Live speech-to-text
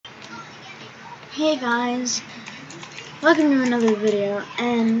Hey guys, welcome to another video,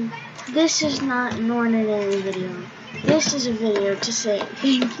 and this is not an ordinary video. This is a video to say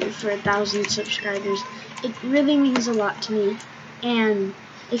thank you for 1,000 subscribers. It really means a lot to me, and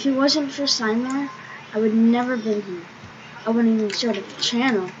if it wasn't for Simon, I would never been here. I wouldn't even started the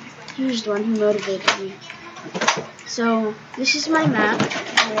channel. He was the one who motivated me. So this is my map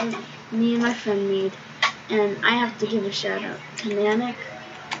that me and my friend made, and I have to give a shout out to Manic.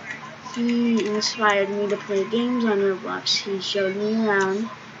 He inspired me to play games on Roblox. He showed me around,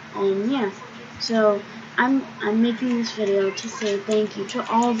 and yeah. So I'm making this video to say thank you to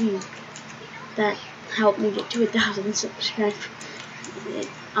all of you that helped me get to 1,000 subscribers. It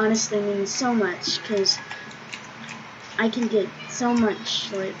honestly means so much because I can get so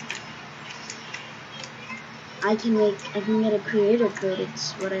much. Like I can get a creator code.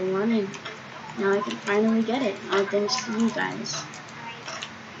 It's what I wanted. Now I can finally get it. All thanks to you guys.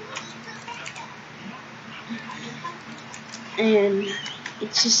 And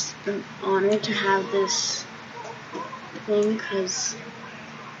it's just an honor to have this thing, because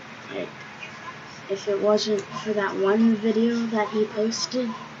if it wasn't for that one video that he posted,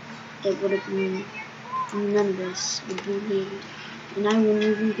 it would have been, none of this would be made, and I wouldn't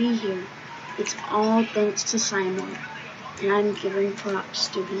even be here. It's all thanks to Simon, and I'm giving props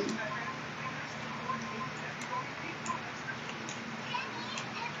to him.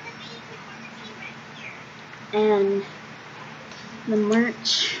 And the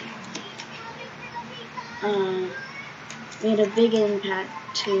merch made a big impact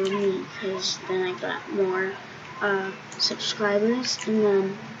to me, because then I got more subscribers, and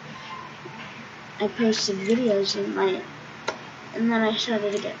then I posted videos and then I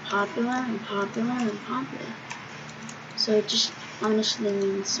started to get popular and popular and popular. So it just honestly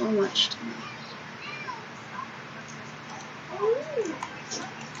means so much to me.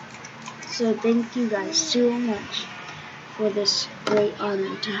 So thank you guys so much for this great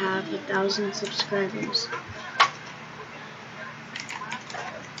honor to have 1,000 subscribers.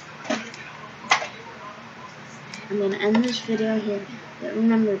 I'm going to end this video here, but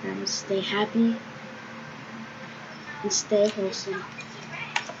remember guys, stay happy and stay wholesome.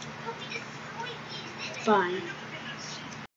 Bye.